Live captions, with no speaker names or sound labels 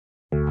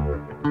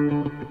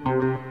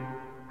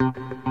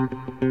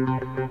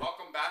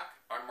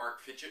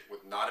Fidgett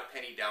with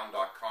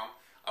notapennydown.com.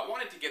 I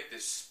wanted to get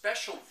this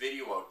special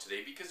video out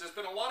today because there's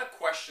been a lot of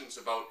questions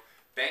about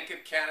Bank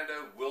of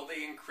Canada. Will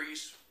they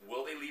increase?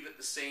 Will they leave it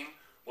the same?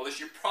 Well, as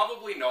you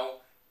probably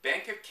know,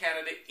 Bank of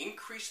Canada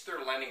increased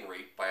their lending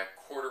rate by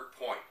 1/4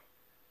 point.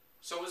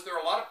 So is there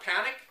a lot of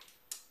panic?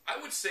 I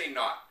would say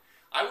not.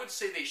 I would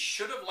say they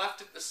should have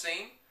left it the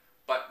same,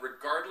 but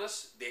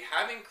regardless, they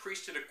have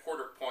increased it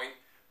 1/4 point.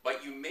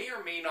 But you may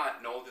or may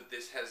not know that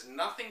this has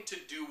nothing to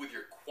do with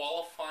your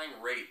qualifying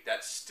rate.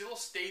 That still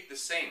stayed the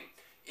same.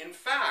 In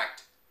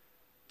fact,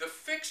 the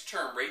fixed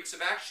term rates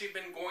have actually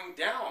been going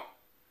down.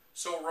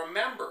 So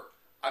remember,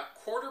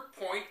 1/4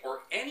 point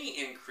or any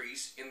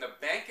increase in the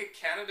Bank of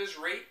Canada's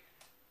rate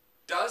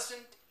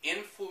doesn't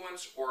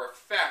influence or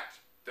affect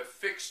the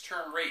fixed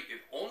term rate.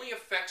 It only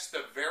affects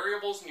the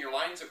variables in your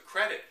lines of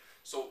credit.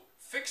 So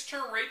fixed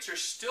term rates are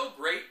still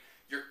great.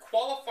 Your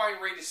qualifying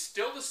rate is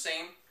still the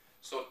same.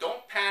 So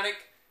don't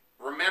panic.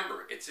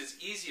 Remember, it's as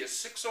easy as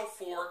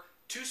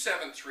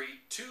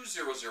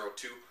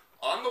 604-273-2002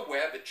 on the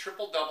web at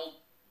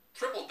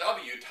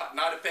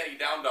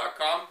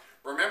www.notapennydown.com.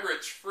 Remember,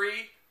 it's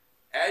free.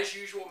 As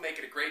usual, make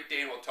it a great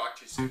day, and we'll talk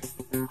to you soon.